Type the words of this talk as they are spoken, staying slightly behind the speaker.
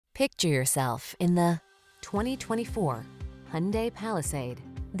Picture yourself in the 2024 Hyundai Palisade.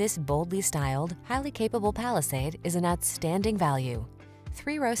 This boldly styled, highly capable Palisade is an outstanding value.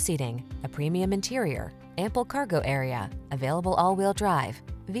 3-row seating, a premium interior, ample cargo area, available all-wheel drive,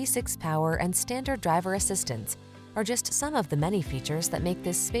 V6 power and standard driver assistance are just some of the many features that make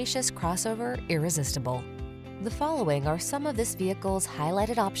this spacious crossover irresistible. The following are some of this vehicle's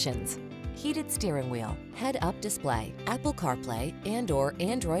highlighted options: heated steering wheel, head-up display, Apple CarPlay and/or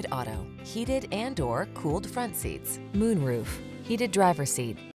Android Auto, heated and/or cooled front seats, moonroof, heated driver's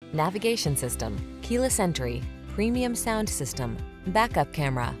seat, navigation system, keyless entry, premium sound system, backup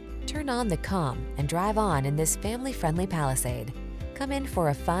camera. Turn on the calm and drive on in this family-friendly Palisade. Come in for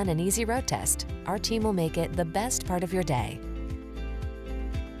a fun and easy road test. Our team will make it the best part of your day.